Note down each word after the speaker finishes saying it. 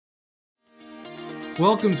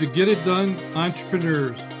Welcome to Get It Done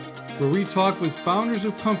Entrepreneurs, where we talk with founders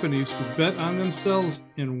of companies who bet on themselves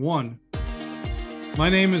and won. My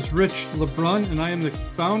name is Rich LeBrun, and I am the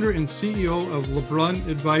founder and CEO of LeBrun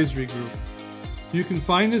Advisory Group. You can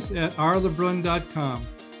find us at rlebrun.com.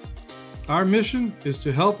 Our mission is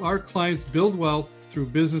to help our clients build wealth through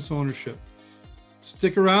business ownership.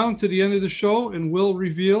 Stick around to the end of the show and we'll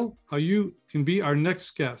reveal how you can be our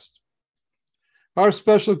next guest. Our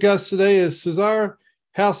special guest today is Cesar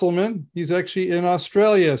Hasselmann. He's actually in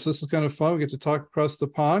Australia, so this is kind of fun. We get to talk across the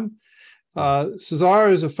pond. Cesar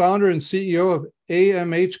is a founder and CEO of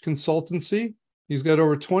AMH Consultancy. He's got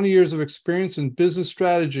over 20 years of experience in business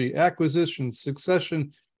strategy, acquisitions,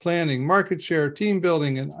 succession planning, market share, team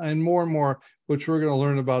building, and more, which we're going to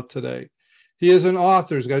learn about today. He is an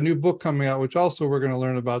author. He's got a new book coming out, which also we're going to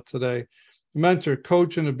learn about today. Mentor,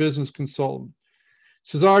 coach, and a business consultant.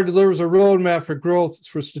 Cesar delivers a roadmap for growth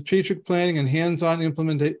for strategic planning and hands-on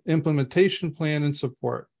implementation plan and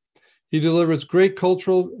support. He delivers great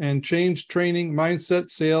cultural and change training, mindset,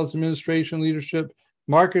 sales, administration, leadership,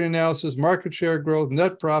 market analysis, market share growth,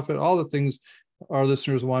 net profit, all the things our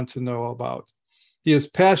listeners want to know about. He is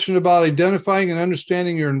passionate about identifying and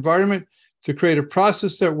understanding your environment to create a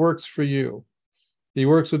process that works for you. He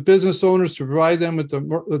works with business owners to provide them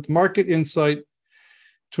with market insight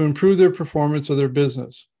to improve their performance of their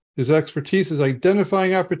business. His expertise is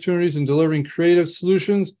identifying opportunities and delivering creative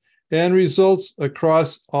solutions and results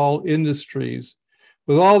across all industries.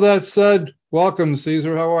 With all that said, welcome,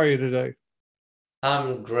 Cesar. How are you today?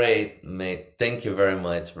 I'm great, mate. Thank you very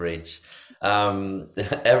much, Rich.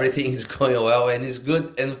 Everything is going well, and it's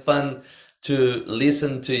good and fun to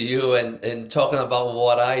listen to you and talking about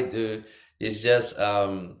what I do. It's just,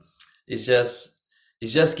 it's just it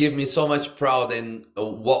just gives me so much proud in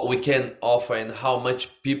what we can offer and how much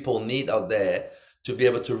people need out there to be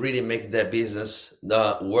able to really make their business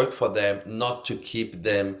work for them, not to keep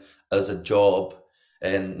them as a job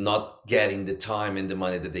and not getting the time and the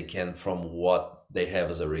money that they can from what they have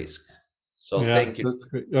as a risk. So Yeah, thank you. that's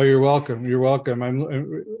great. Oh, you're welcome. You're welcome. I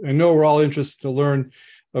know we're all interested to learn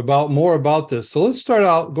more about this. So let's start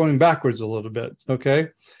out going backwards a little bit, okay?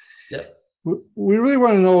 Yeah. We really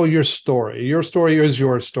want to know your story. Your story is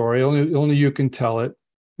your story. Only you can tell it.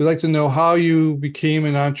 We'd like to know how you became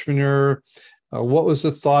an entrepreneur. What was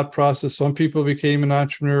the thought process? Some people became an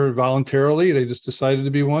entrepreneur voluntarily. They just decided to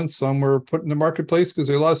be one. Some were put in the marketplace because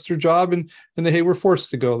they lost their job and they were forced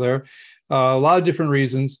to go there. A lot of different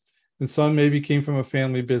reasons. And some maybe came from a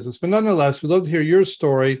family business. But nonetheless, we'd love to hear your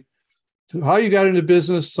story, to how you got into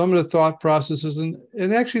business, some of the thought processes, and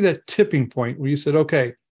actually that tipping point where you said,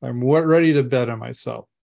 okay, I'm ready to bet on myself.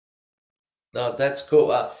 No, that's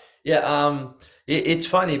cool. Yeah, it's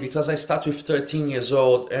funny because I start with 13 years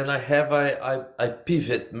old and I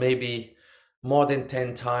pivot maybe more than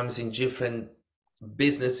 10 times in different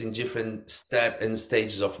business in different step and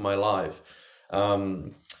stages of my life.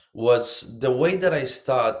 Um, was the way that I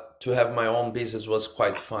start to have my own business was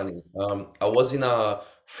quite funny. I was in a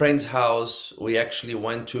friend's house. We actually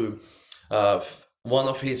went to one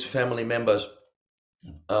of his family members'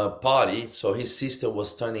 party. So his sister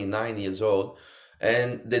was turning 9 years old,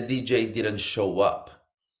 and the DJ didn't show up.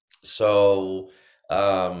 So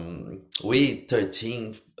we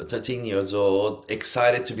 13 years old,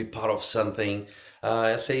 excited to be part of something.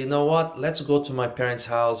 I say, you know what? Let's go to my parents'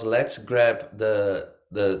 house. Let's grab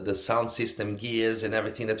the sound system gears and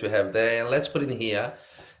everything that we have there, and let's put it in here,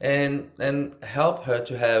 and help her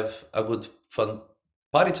to have a good fun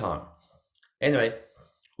party time. Anyway,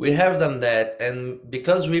 we have done that, and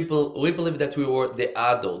because we believe that we were the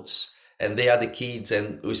adults and they are the kids,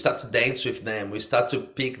 and we start to dance with them, we start to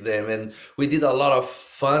pick them, and we did a lot of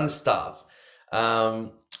fun stuff.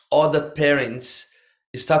 Um, Other parents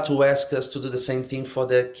start to ask us to do the same thing for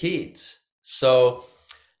their kids. So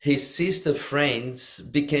his sister friends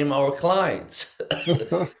became our clients.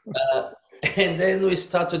 And then we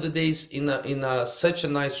start to do this in such a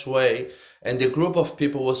nice way, and the group of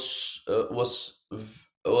people was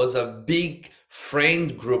a big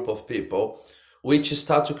friend group of people, which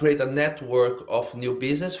start to create a network of new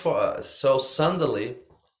business for us. So suddenly,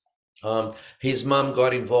 his mom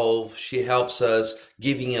got involved. She helps us,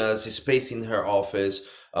 giving us space in her office,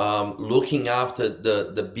 looking after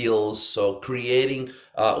the bills. So creating,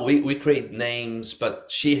 we create names, but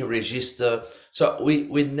she register. So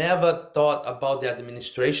we never thought about the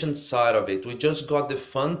administration side of it. We just got the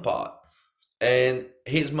fun part. And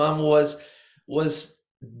his mom was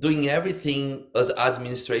doing everything as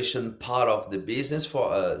administration part of the business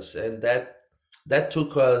for us, and that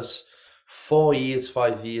took us 4 years,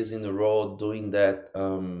 5 years in a row doing that.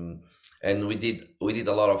 and we did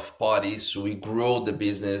a lot of parties. We grew the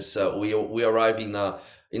business. We arrived in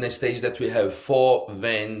a stage that we have 4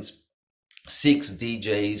 vans, 6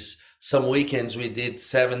 DJs. Some weekends we did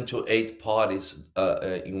 7 to 8 parties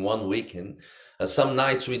in one weekend. Some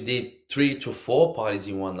nights we did 3 to 4 parties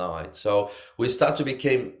in one night. So we start to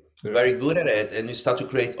become very good at it, and we start to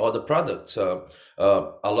create other products. A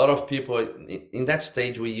lot of people in that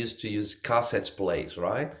stage, we used to use cassette plays,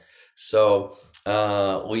 right? So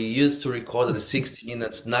we used to record the 60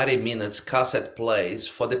 minutes, 90 minutes cassette plays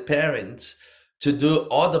for the parents to do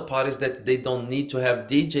other parties that they don't need to have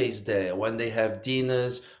DJs there, when they have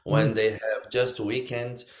dinners, when they have just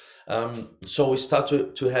weekends. So we start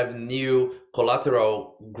to have new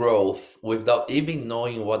collateral growth without even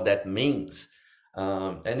knowing what that means.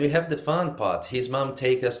 And we have the fun part. His mom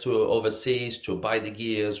take us to overseas to buy the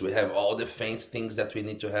gears. We have all the fancy things that we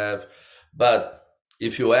need to have. But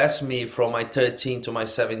if you ask me from my 13 to my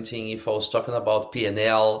 17, if I was talking about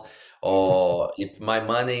P&L, or if my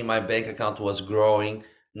money in my bank account was growing,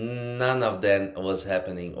 none of that was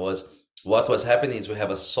happening. What was happening is we have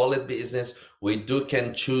a solid business. We do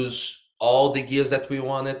can choose all the gears that we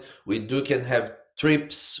wanted. We do can have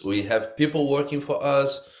trips. We have people working for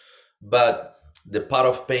us, but the part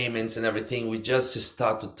of payments and everything, we just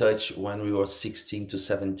start to touch when we were 16 to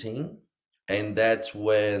 17. And that's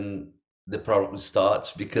when the problem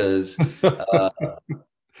starts, because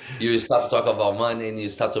you start to talk about money, and you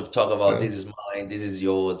start to talk about this is mine, this is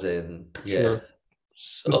yours, and yeah. Sure.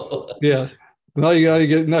 So Yeah. Now you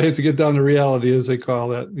have to get down to reality, as they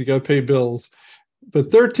call it. You got to pay bills. But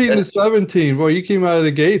 13 to that's 17, boy, you came out of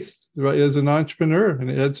the gates, right, as an entrepreneur, and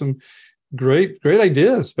you had some great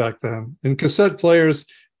ideas back then. And cassette players,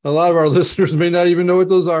 a lot of our listeners may not even know what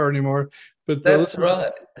those are anymore. But that's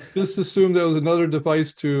right. just assume that was another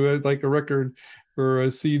device to like a record or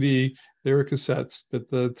a CD. They were cassettes. But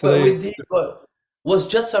What today, we did was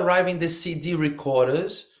just arriving the CD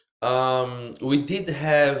recorders. We did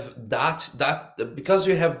have that because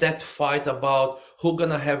you have that fight about who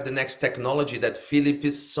gonna have the next technology that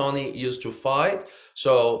Philips, Sony used to fight.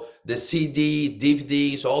 So the CD,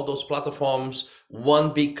 DVDs, all those platforms,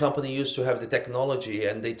 one big company used to have the technology,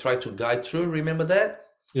 and they tried to guide through. Remember that,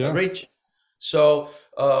 yeah, Rich? So,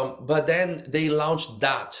 but then they launched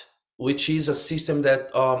that, which is a system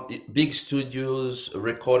that big studios,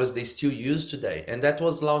 recorders, they still use today, and that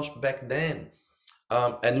was launched back then.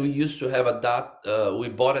 And we used to have a DAT. We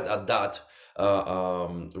bought it a DAT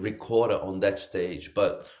recorder on that stage,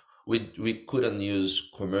 but we couldn't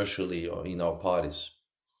use commercially or in our parties.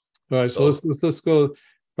 all right. So So let's go.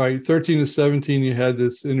 All right, 13 to 17, you had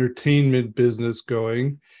this entertainment business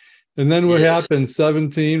going. And then what yeah. happened?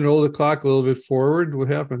 17, roll the clock a little bit forward. What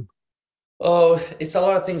happened? Oh, it's a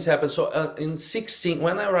lot of things happen. So in 16,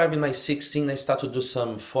 when I arrived in my 16, I started to do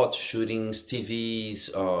some photo shootings, TVs,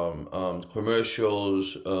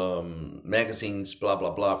 commercials, magazines, blah,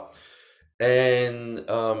 blah, blah. And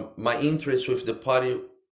my interest with the party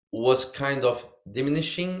was kind of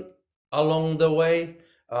diminishing along the way.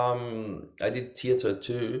 I did theater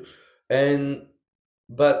too. And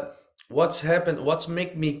but what's happened, what's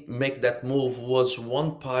make me make that move was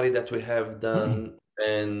one party that we have done,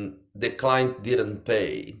 and the client didn't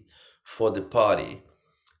pay for the party.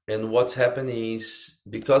 And what's happened is,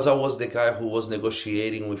 because I was the guy who was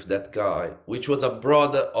negotiating with that guy, which was a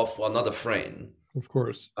brother of another friend, Of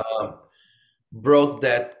course. brought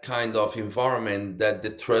that kind of environment that the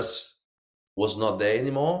trust was not there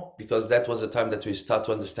anymore, because that was the time that we start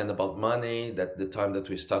to understand about money, that the time that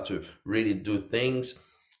we start to really do things.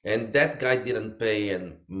 And that guy didn't pay,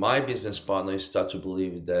 and my business partner start to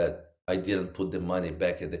believe that I didn't put the money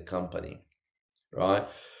back at the company, right?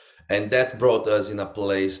 And that brought us in a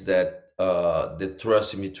place that the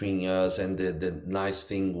trust in between us, and the nice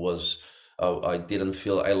thing was, I didn't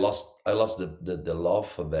feel, I lost the love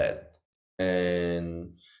for that.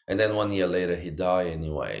 And then 1 year later he died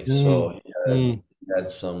anyway. So Mm, mm, he had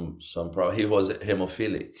some problem. He was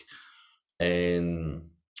hemophilic, and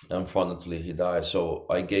unfortunately he died. So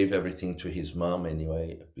I gave everything to his mom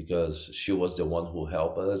anyway, because she was the one who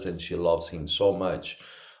helped us, and she loves him so much.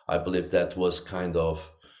 I believe that was kind of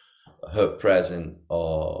her present,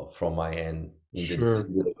 from my end, in the sure,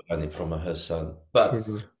 money from her son. But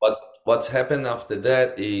sure, what's happened after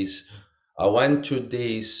that is I went to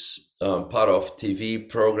this part of TV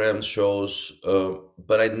programs, shows,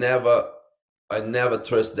 but I never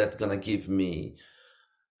trust that gonna give me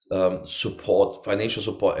support, financial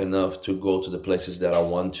support enough to go to the places that I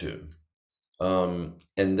want to.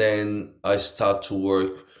 And then I start to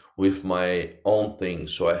work with my own thing.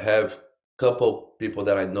 So I have a couple people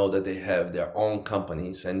that I know that they have their own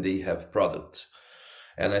companies, and they have products.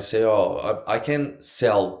 and I say, oh, I can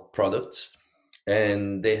sell products,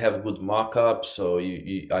 and they have good markup, so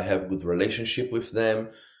I have good relationship with them.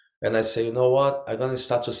 And I say, you know what? I'm gonna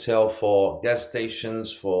start to sell for gas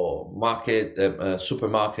stations, for market,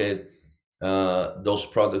 supermarket, those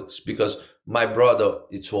products, because my brother,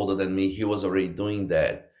 it's older than me. He was already doing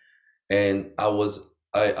that, and I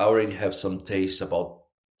already have some taste about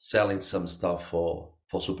selling some stuff for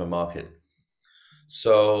supermarket.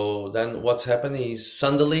 So then what's happening is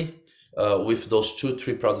suddenly, with those two,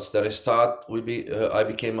 three products that I start, I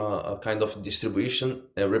became a kind of distribution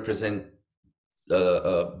and represent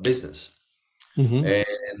business. Mm-hmm.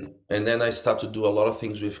 And then I start to do a lot of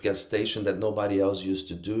things with gas station that nobody else used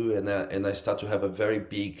to do, and I start to have a very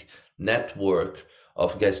big network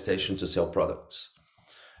of gas station to sell products.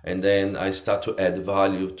 And then I start to add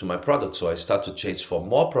value to my product, so I start to chase for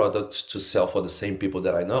more products to sell for the same people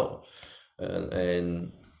that I know, and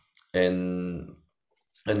and and,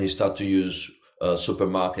 and we start to use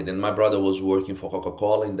supermarket. And my brother was working for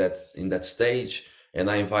Coca-Cola in that stage, and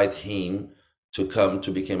I invite him to come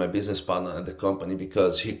to become a business partner at the company,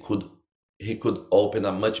 because he could open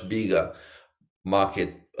a much bigger market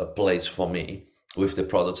place for me with the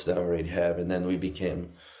products that I already have. And then we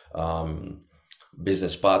became um,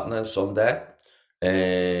 business partners on that,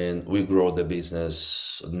 and we grow the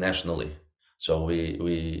business nationally. So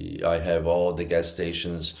I have all the gas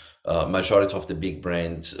stations, majority of the big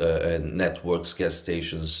brands and networks gas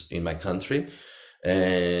stations in my country,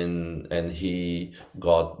 and he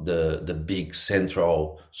got the big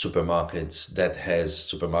central supermarkets that has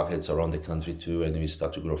supermarkets around the country too, and we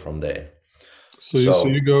start to grow from there. So you So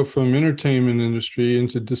go from entertainment industry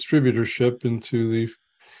into distributorship into the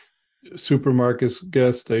supermarkets,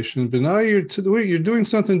 gas station, but now you're doing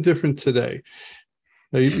something different today.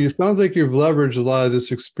 It sounds like you've leveraged a lot of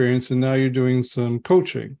this experience, and now you're doing some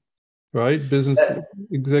coaching, right? Business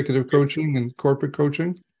executive coaching and corporate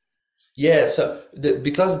coaching. yeah, so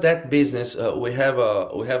because that business, we have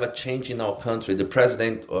a change in our country. The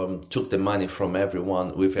president took the money from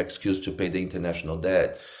everyone with excuse to pay the international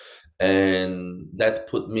debt, and that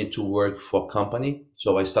put me to work for a company.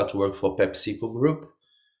 So I started to work for PepsiCo Group,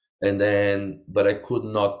 and then but I could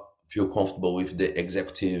not feel comfortable with the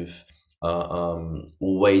executive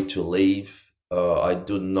way to live. I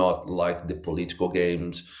do not like the political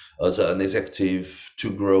games. As an executive,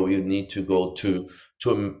 to grow, you need to go too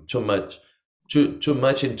much, too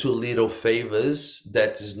much and too little favors.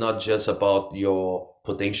 That is not just about your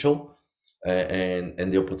potential,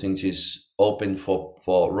 and the opportunities open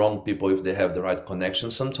for wrong people if they have the right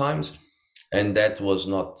connection sometimes, and that was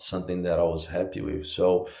not something that I was happy with.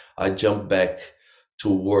 So I jumped back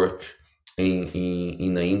to work in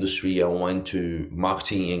the industry. I went to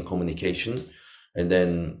marketing and communication, and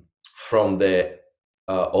then from there,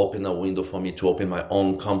 open a window for me to open my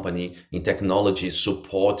own company in technology,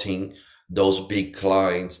 supporting those big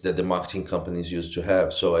clients that the marketing companies used to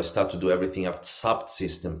have. So I start to do everything of SAP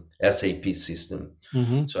system, SAP system.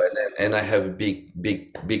 Mm-hmm. So and I have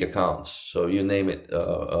big accounts. So you name it,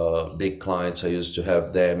 big clients. I used to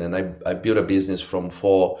have them, and I built a business from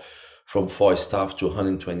four staff to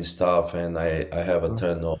 120 staff, and I have a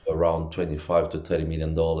turnover around 25 to 30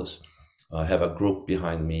 million dollars. I have a group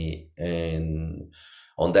behind me, and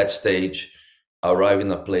on that stage, I arrived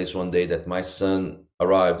in a place one day that my son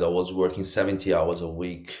arrived. I was working 70 hours a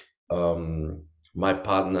week. My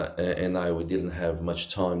partner and I, we didn't have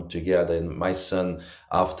much time together. And my son,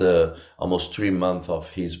 after almost 3 months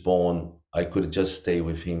of his born, I could just stay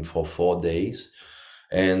with him for 4 days.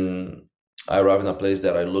 And I arrive in a place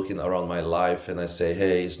that I looking around my life and I say,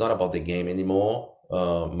 hey, it's not about the game anymore.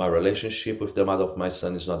 My relationship with the mother of my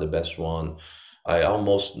son is not the best one. I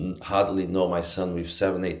almost hardly know my son with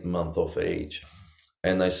 7, 8 months of age.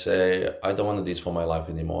 And I say, I don't want this for my life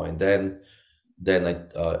anymore. And then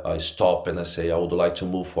I stop and I say, I would like to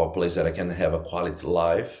move for a place that I can have a quality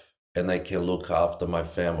life and I can look after my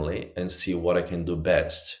family and see what I can do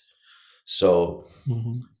best. So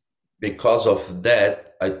Mm-hmm. because of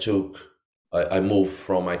that, I moved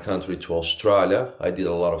from my country to Australia. I did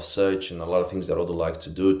a lot of search and a lot of things that I would like to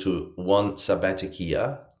do, to one sabbatic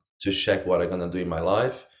year to check what I'm gonna do in my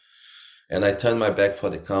life. And I turned my back for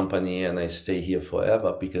the company and I stay here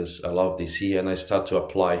forever because I love this here, and I start to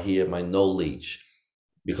apply here my knowledge.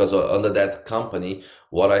 Because under that company,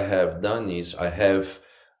 what I have done is I have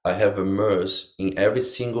immersed in every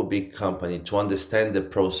single big company to understand the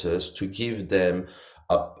process, to give them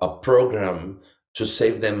a program to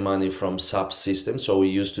save them money from SAP systems. So we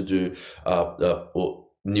used to do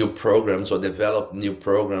new programs or develop new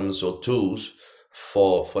programs or tools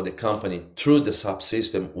for the company through the SAP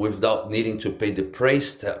system without needing to pay the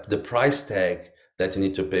price tag that you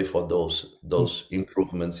need to pay for those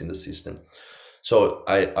improvements in the system. So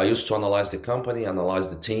I used to analyze the company, analyze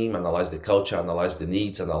the team, analyze the culture, analyze the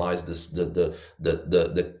needs, analyze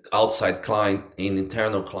the outside client and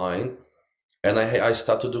internal client. And I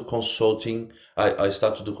start to do consulting. I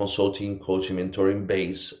start to do consulting, coaching, mentoring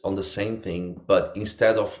based on the same thing. But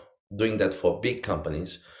instead of doing that for big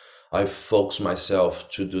companies, I focus myself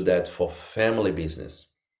to do that for family business,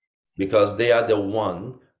 because they are the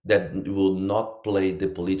one that will not play the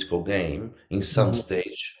political game in some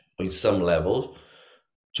stage, in some level,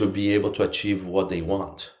 to be able to achieve what they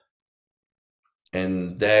want.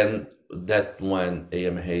 And then that when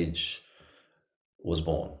AMH was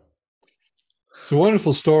born. It's a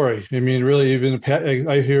wonderful story. I mean, really, even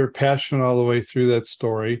I hear passion all the way through that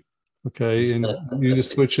story. Okay, and you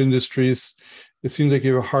just switch industries. It seems like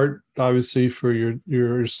you have a heart, obviously, for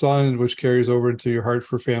your son, which carries over into your heart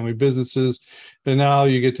for family businesses. And now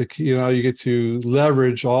you get to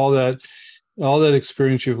leverage all that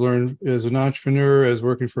experience you've learned as an entrepreneur, as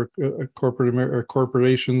working for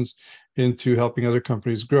corporations, into helping other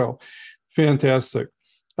companies grow. Fantastic.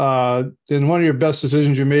 And one of your best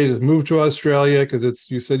decisions you made is move to Australia, because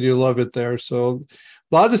you said you love it there. So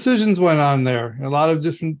a lot of decisions went on there, a lot of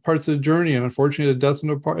different parts of the journey, and unfortunately, the death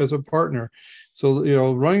as a partner. So,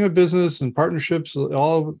 running a business and partnerships,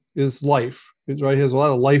 all is life. It has a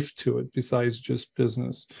lot of life to it besides just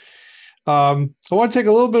business. I want to take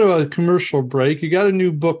a little bit of a commercial break. You got a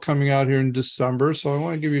new book coming out here in December, so I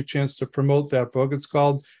want to give you a chance to promote that book. It's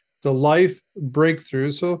called The Life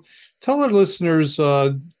Breakthrough. So tell our listeners,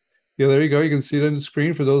 there you go. You can see it on the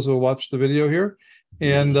screen for those who watch the video here.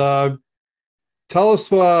 And tell us,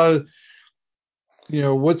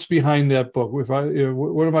 what's behind that book. If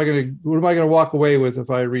what am I going to walk away with if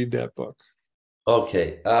I read that book?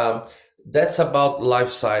 Okay. That's about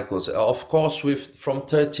life cycles. Of course, from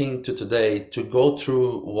 13 to today, to go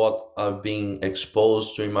through what I've been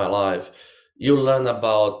exposed to in my life, you learn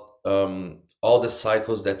about all the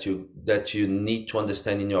cycles that you need to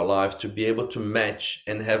understand in your life to be able to match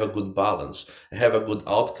and have a good balance, have a good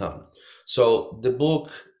outcome. So the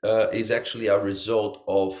book is actually a result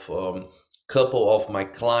of couple of my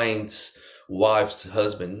clients' wives,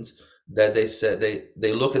 husbands, that they said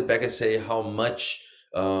they look back and say how much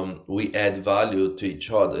we add value to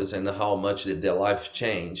each other's and how much their life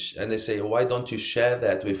changed. And they say, why don't you share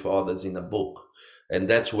that with others in a book? And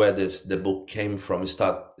that's where the book came from,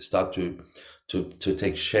 start to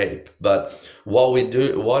take shape. But what we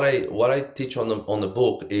do, what I teach on the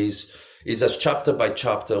book is a chapter by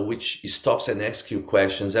chapter, which stops and asks you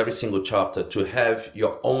questions every single chapter to have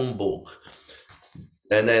your own book.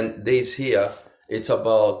 And then this here, it's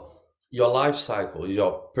about your life cycle,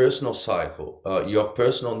 your personal cycle, your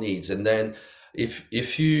personal needs. And then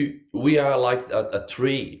we are like a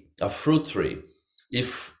tree, a fruit tree.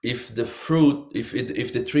 If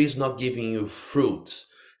the tree is not giving you fruit,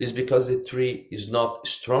 it's because the tree is not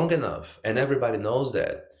strong enough, and everybody knows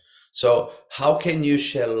that. So how can you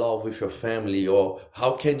share love with your family, or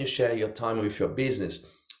how can you share your time with your business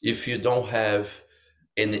if you don't have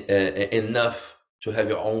enough to have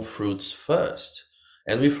your own fruits first?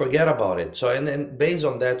 And we forget about it. So, and then based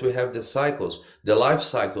on that, we have the cycles, the life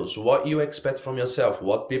cycles, what you expect from yourself,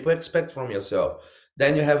 what people expect from yourself.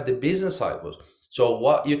 Then you have the business cycles. So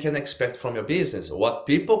what you can expect from your business, what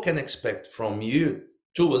people can expect from you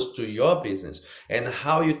towards to your business, and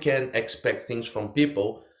how you can expect things from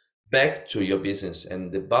people back to your business,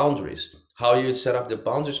 and the boundaries, how you set up the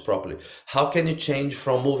boundaries properly. How can you change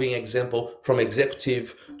from from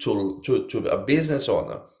executive to a business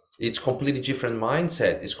owner? It's completely different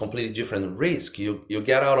mindset. It's completely different risk. You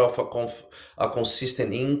get out of a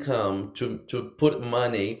consistent income to put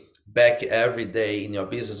money back every day in your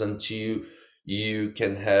business until you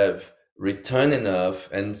can have return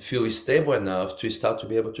enough and feel stable enough to start to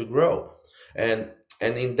be able to grow. And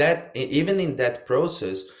in that, even in that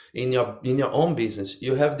process, in your own business,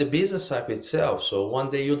 you have the business cycle itself. So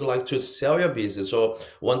one day you'd like to sell your business, or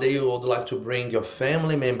one day you would like to bring your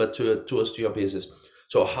family member to your business.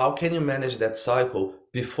 So how can you manage that cycle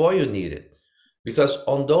before you need it? Because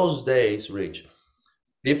on those days, Rich,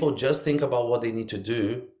 people just think about what they need to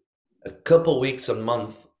do a couple weeks, a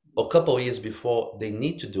month, or a couple years before they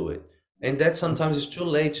need to do it. And that sometimes is too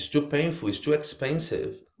late, it's too painful, it's too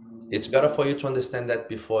expensive. It's better for you to understand that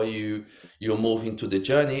before you move into the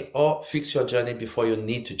journey, or fix your journey before you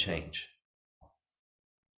need to change.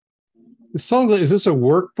 It sounds like, is this a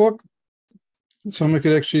workbook? Someone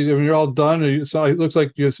could actually, when you're all done, so it looks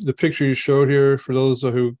like the picture you showed here, for those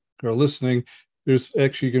who are listening, there's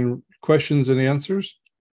actually questions and answers.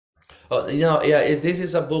 This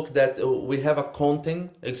is a book that we have accounting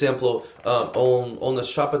example on the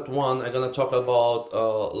chapter one. I'm gonna talk about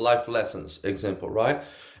life lessons example, right?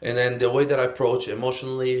 And then the way that I approach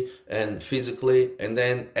emotionally and physically, and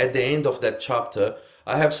then at the end of that chapter,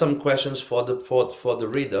 I have some questions for the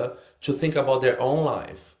reader to think about their own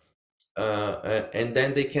life, and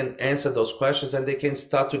then they can answer those questions and they can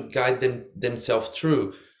start to guide themselves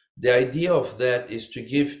through. The idea of that is to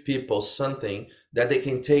give people something that they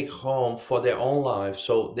can take home for their own life,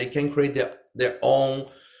 so they can create their own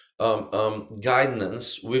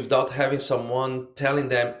guidance without having someone telling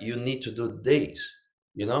them you need to do this,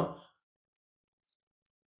 you know.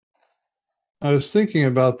 I was thinking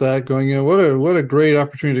about that, going, what a great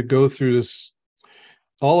opportunity to go through this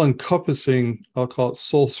all-encompassing, I'll call it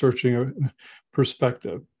soul-searching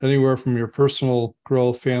perspective, anywhere from your personal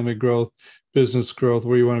growth, family growth, business growth,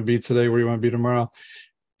 where you want to be today, where you want to be tomorrow.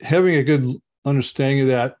 Having a good understanding of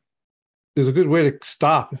that is a good way to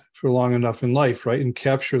stop for long enough in life, right? And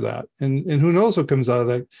capture that. And who knows what comes out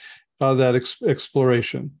of that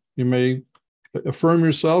exploration. You may affirm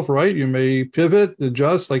yourself, right? You may pivot,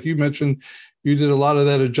 adjust. Like you mentioned, you did a lot of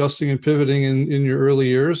that adjusting and pivoting in your early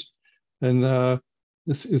years. And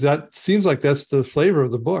that seems like that's the flavor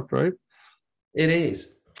of the book, right? It is.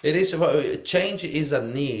 It is. Change is a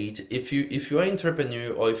need. If you are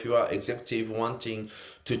entrepreneur or if you are executive wanting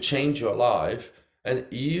to change your life, and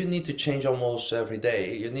you need to change almost every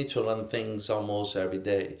day. You need to learn things almost every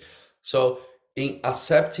day. So in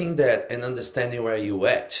accepting that and understanding where you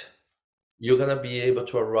at, you're gonna be able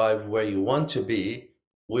to arrive where you want to be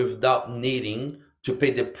without needing to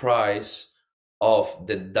pay the price of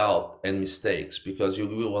the doubt and mistakes, because you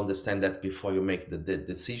will understand that before you make the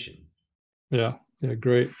decision. Yeah. Yeah.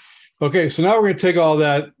 Great. Okay. So now we're going to take all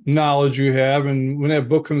that knowledge you have, and when that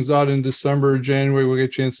book comes out in December or January, we'll get a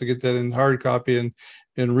chance to get that in hard copy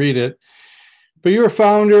and read it. But you're a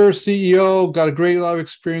founder, CEO, got a great lot of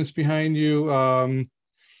experience behind you. I'm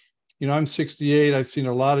 68. I've seen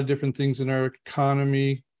a lot of different things in our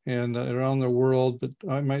economy and around the world, but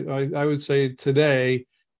I would say today,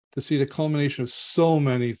 to see the culmination of so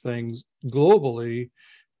many things globally,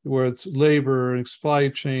 where it's labor and supply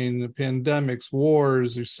chain, the pandemics,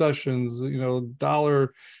 wars, recessions,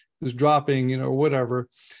 dollar is dropping, whatever.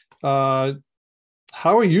 Uh,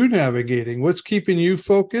 how are you navigating? What's keeping you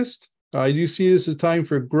focused? Do you see this as a time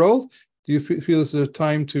for growth? Do you feel this is a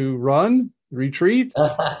time to run, retreat?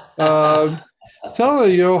 Uh, Tell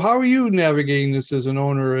us, how are you navigating this as an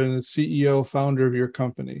owner and a CEO, founder of your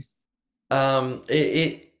company?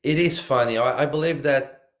 It is funny. I believe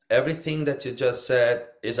that everything that you just said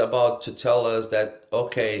is about to tell us that,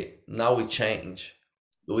 okay, now we change.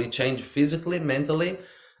 We change physically, mentally,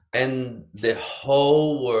 and the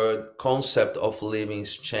whole word concept of living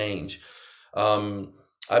is change. Um,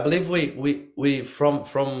 I believe we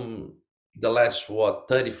from the last, what,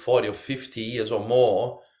 30, 40, or 50 years or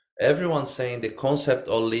more, everyone's saying the concept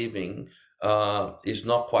of living is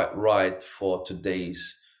not quite right for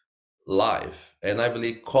today's life. And I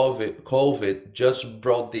believe COVID just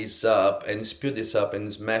brought this up and spewed this up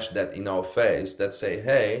and smashed that in our face, that say,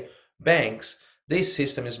 hey, banks, these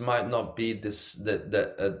systems might not be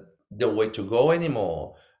the way to go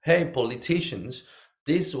anymore. Hey, politicians,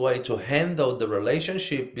 this way to handle the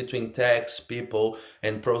relationship between tax, people,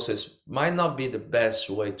 and process might not be the best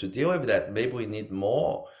way to deal with that. Maybe we need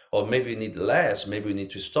more, or maybe we need less, maybe we need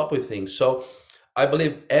to stop with things. So I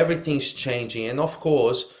believe everything's changing. And of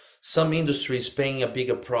course, some industries paying a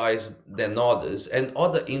bigger price than others, and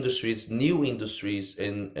other industries, new industries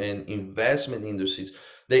and investment industries,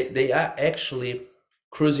 they are actually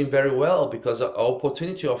cruising very well, because the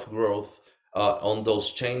opportunity of growth on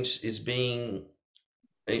those changes is being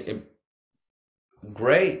uh,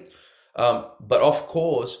 great. But of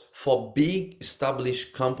course, for big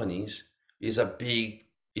established companies, is a big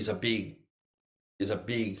is a big is a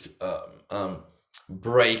big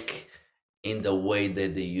break in the way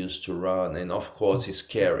that they used to run, and of course it's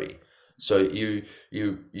scary. So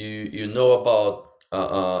you know about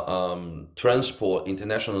transport,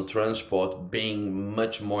 international transport being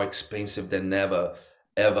much more expensive than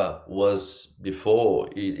ever was before.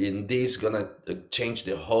 And this gonna change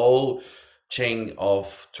the whole chain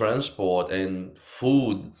of transport and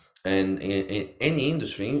food, and in any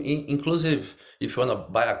industry, inclusive. If you want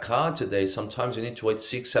to buy a car today, sometimes you need to wait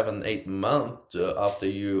 6, 7, 8 months after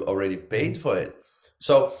you already paid for it.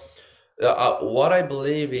 So what I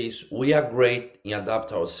believe is we are great in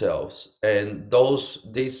adapt ourselves, and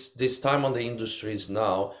this time on the industries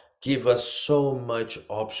now give us so much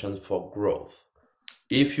option for growth.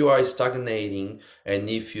 if you are stagnating and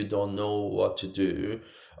if you don't know what to do,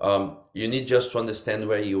 you need just to understand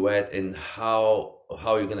where you're at and how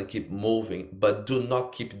you're gonna keep moving, but do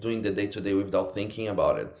not keep doing the day to day without thinking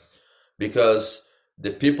about it. Because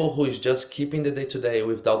the people who is just keeping the day to day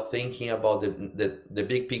without thinking about the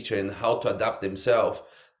big picture and how to adapt themselves,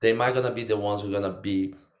 they might gonna be the ones who are gonna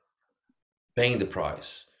be paying the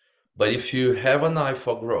price. But if you have an eye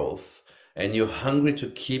for growth and you're hungry to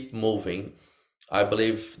keep moving, I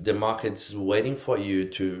believe the market's waiting for you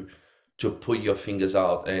to put your fingers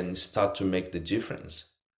out and start to make the difference.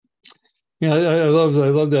 Yeah, I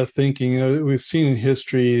love that thinking. We've seen in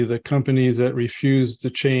history the companies that refuse to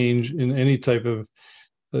change in any type of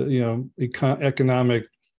economic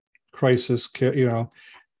crisis. They're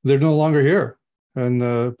no longer here. And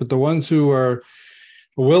but the ones who are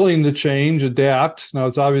willing to change, adapt. Now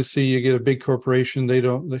it's obviously you get a big corporation; they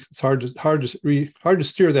don't. It's hard to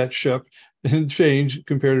steer that ship and change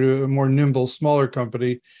compared to a more nimble, smaller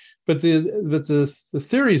company. But the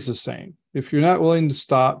theory is the same. If you're not willing to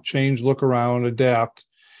stop, change, look around, adapt,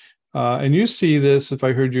 and you see this, if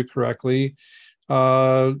I heard you correctly,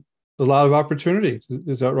 a lot of opportunity.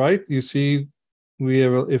 Is that right? You see,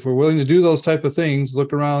 if we're willing to do those type of things,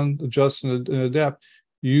 look around, adjust, and adapt.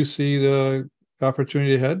 You see the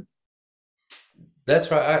opportunity ahead. That's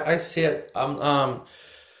right. I see it.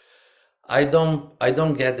 I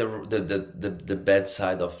don't get the bad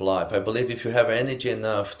side of life. I believe if you have energy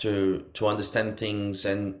enough to understand things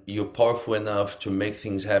and you're powerful enough to make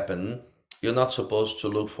things happen, you're not supposed to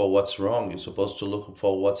look for what's wrong. You're supposed to look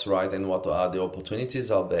for what's right and what are the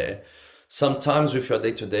opportunities out there. Sometimes with your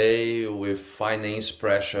day to day, with finance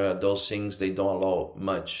pressure, those things they don't allow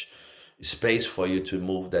much space for you to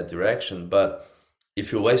move that direction. But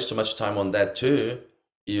if you waste too much time on that too,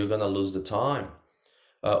 you're gonna lose the time.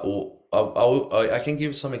 I can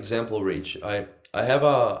give some example, Rich. I have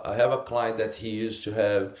a client that he used to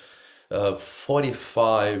have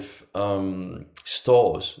 45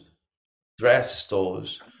 stores, dress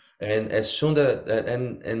stores, and as soon as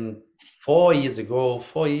and 4 years ago,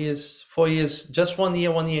 4 years, just 1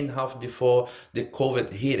 year, 1 year and a half before the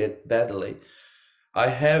COVID hit it badly, I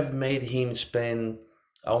have made him spend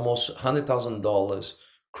almost $100,000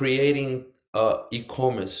 creating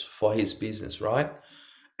e-commerce for his business, right?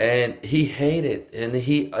 And he hated, and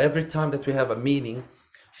he every time that we have a meeting,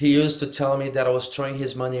 he used to tell me that I was throwing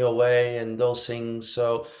his money away and those things.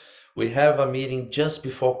 So we have a meeting just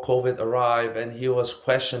before COVID arrived, and he was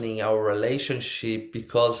questioning our relationship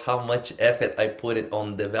because how much effort I put it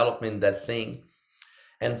on developing that thing.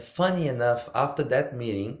 And funny enough, after that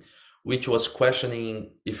meeting, which was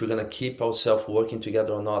questioning if we're gonna keep ourselves working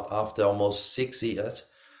together or not after almost 6 years,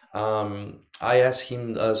 I asked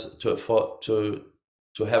him to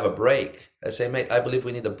have a break. I say, mate, I believe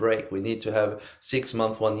we need a break. We need to have 6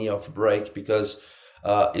 months, 1 year of break because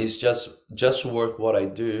it's just work what I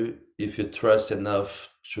do if you trust enough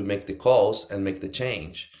to make the calls and make the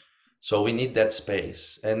change. So we need that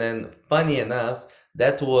space. And then funny enough,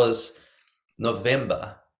 that was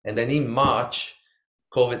November, and then in March,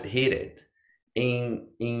 COVID hit it. In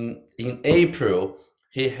April,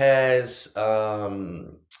 he has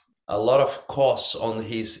a lot of costs on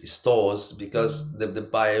his stores because the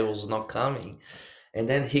buyer was not coming. And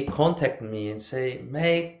then he contacted me and say,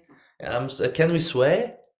 "Mate, can we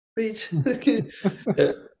swear, Rich?"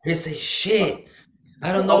 He say, "Shit,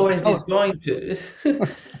 I don't know Oh, where is this going to."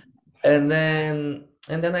 And then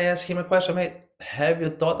I asked him a question, mate, have you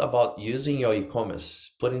thought about using your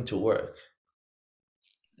e-commerce, putting to work?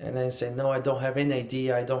 And I say, no, I don't have any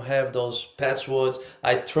idea. I don't have those passwords.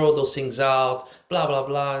 I throw those things out, blah, blah,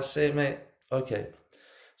 blah. I say, mate, okay.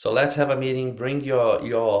 So let's have a meeting, bring your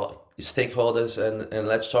stakeholders and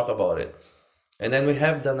let's talk about it. And then we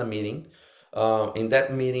have done a meeting. In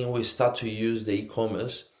that meeting, we start to use the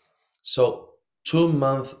e-commerce. So 2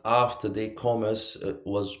 months after the e-commerce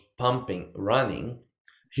was pumping, running,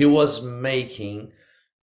 he was making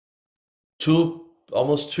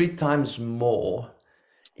almost 3 times more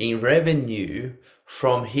in revenue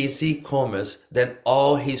from his e-commerce than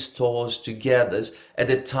all his stores together at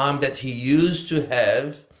the time that he used to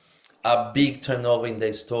have a big turnover in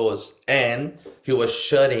their stores, and he was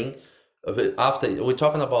shutting after we're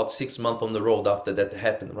talking about 6 months on the road after that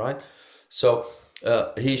happened, right? So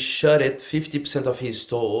he shut it 50% of his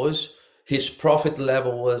stores. His profit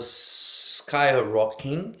level was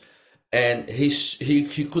skyrocketing, and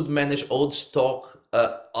he could manage old stock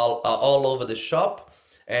all over the shop,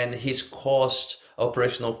 and his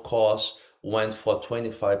operational cost went for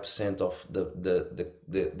 25% of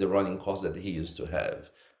the running cost that he used to have,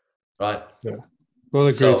 right? yeah. What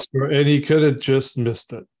a great So story. And he could have just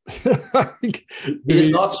missed it.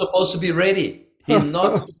 He's not supposed to be ready. He's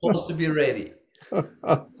not supposed to be ready.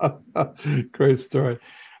 Great story.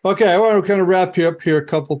 Okay, I want to kind of wrap you up here a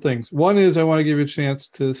couple things. One is I want to give you a chance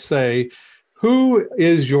to say, who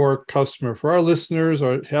is your customer? For our listeners,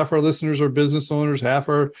 or half our listeners are business owners, half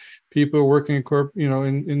are people working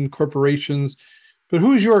in corporations. But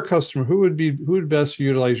who's your customer? Who would best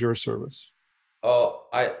utilize your service? Oh,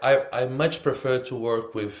 I much prefer to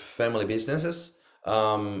work with family businesses,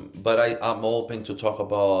 but I'm open to talk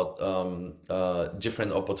about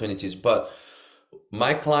different opportunities. But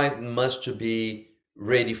my client must to be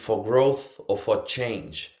ready for growth or for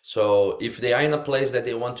change. So if they are in a place that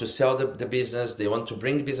they want to sell the business, they want to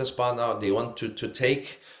bring the business partner, they want to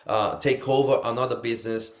take over another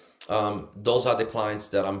business, those are the clients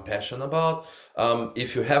that I'm passionate about.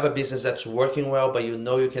 If you have a business that's working well, but you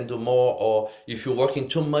know you can do more, or if you're working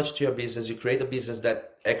too much to your business, you create a business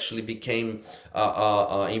that actually became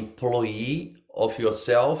an employee of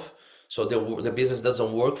yourself. So the business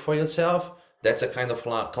doesn't work for yourself. That's a kind of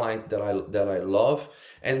client that I love.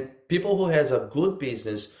 And people who has a good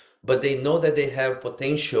business, but they know that they have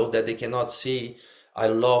potential that they cannot see. I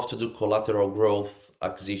love to do collateral growth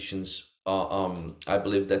acquisitions. I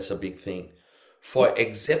believe that's a big thing. For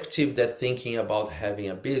executive that thinking about having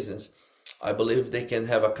a business, I believe they can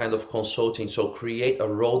have a kind of consulting. So create a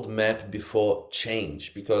roadmap before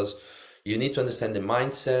change, because you need to understand the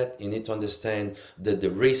mindset, you need to understand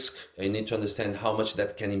the risk, you need to understand how much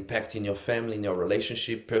that can impact in your family, in your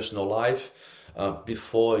relationship, personal life,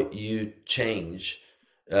 before you change.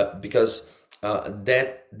 Because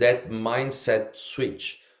that mindset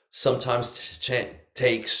switch sometimes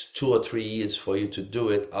takes 2 or 3 years for you to do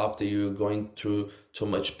it after you're going through too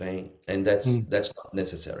much pain, and that's not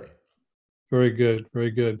necessary. Very good,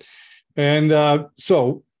 very good. And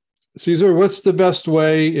so, Cesar, what's the best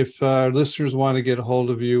way if listeners want to get a hold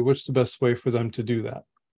of you? What's the best way for them to do that?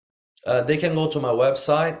 They can go to my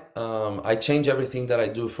website. I change everything that I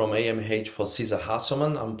do from AMH for Cesar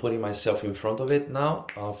Hasselmann. I'm putting myself in front of it now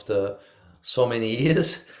after so many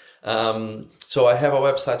years. So I have a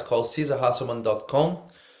website called CesarHasselmann.com.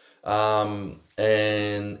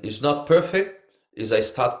 And it's not perfect. It's a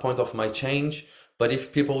start point of my change. But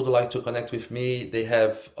if people would like to connect with me, they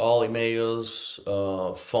have all emails,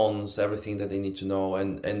 phones, everything that they need to know,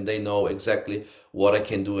 and they know exactly what I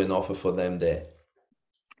can do and offer for them there.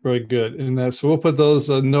 Very good. And so we'll put those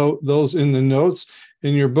those in the notes.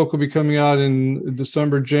 And your book will be coming out in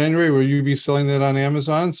December, January. Will you be selling that on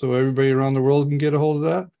Amazon so everybody around the world can get a hold of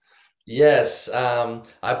that? Yes, I'm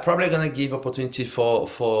probably gonna give opportunity for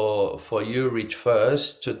you, Rich,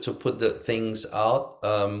 first to put the things out.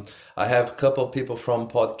 I have a couple of people from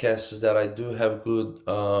podcasts that I do have good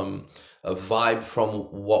a vibe from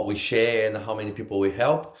what we share and how many people we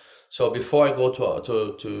help. So before I go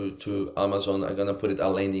to Amazon, I'm gonna put a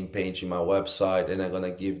landing page in my website, and I'm gonna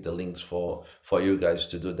give the links for you guys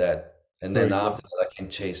to do that. And then after that, I can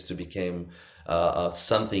chase to become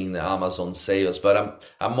something in the Amazon sales. But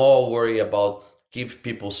I'm more worried about give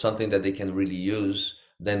people something that they can really use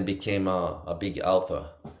than became a big author.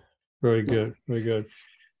 Very good, very good.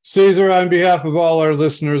 Cesar, on behalf of all our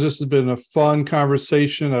listeners, this has been a fun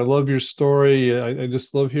conversation. I love your story. I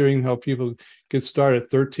just love hearing how people get started at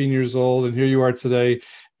 13 years old, and here you are today,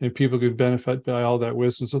 and people could benefit by all that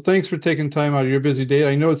wisdom. So thanks for taking time out of your busy day.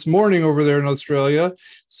 I know it's morning over there in Australia,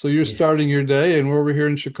 so you're starting your day, and we're over here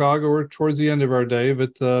in Chicago. We're towards the end of our day,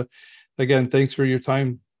 but again, thanks for your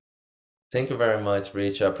time. Thank you very much,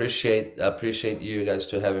 Rich. I appreciate you guys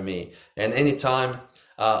to having me. And anytime,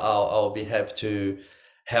 I'll be happy to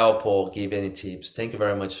help or give any tips. Thank you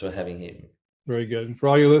very much for having him. Very good. And for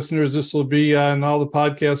all your listeners, this will be on all the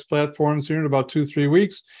podcast platforms here in about 2-3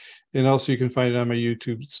 weeks. And also you can find it on my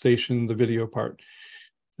YouTube station, the video part.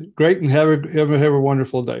 Great. And have a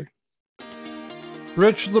wonderful day.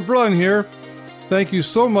 Rich LeBrun here. Thank you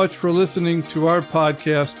so much for listening to our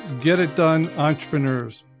podcast, Get It Done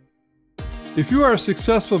Entrepreneurs. If you are a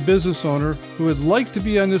successful business owner who would like to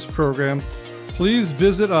be on this program, please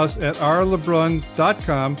visit us at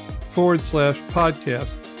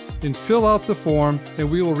rlebron.com/podcast and fill out the form, and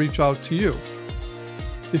we will reach out to you.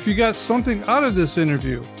 If you got something out of this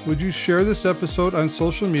interview, would you share this episode on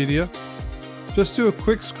social media? Just do a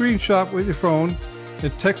quick screenshot with your phone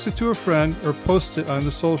and text it to a friend or post it on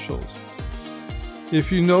the socials.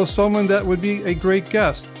 If you know someone that would be a great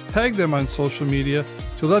guest, tag them on social media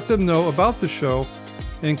to let them know about the show.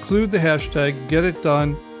 Include the hashtag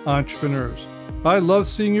GetItDoneEntrepreneurs. I love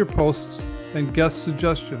seeing your posts and guest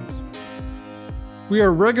suggestions. We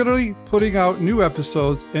are regularly putting out new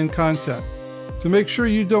episodes and content. To make sure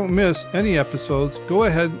you don't miss any episodes, go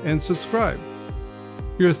ahead and subscribe.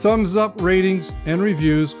 Your thumbs up, ratings, and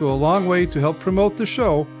reviews go a long way to help promote the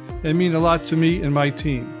show and mean a lot to me and my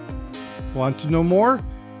team. Want to know more?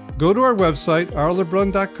 Go to our website,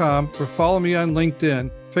 rlebrun.com, or follow me on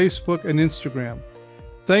LinkedIn, Facebook, and Instagram.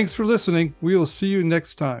 Thanks for listening. We will see you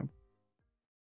next time.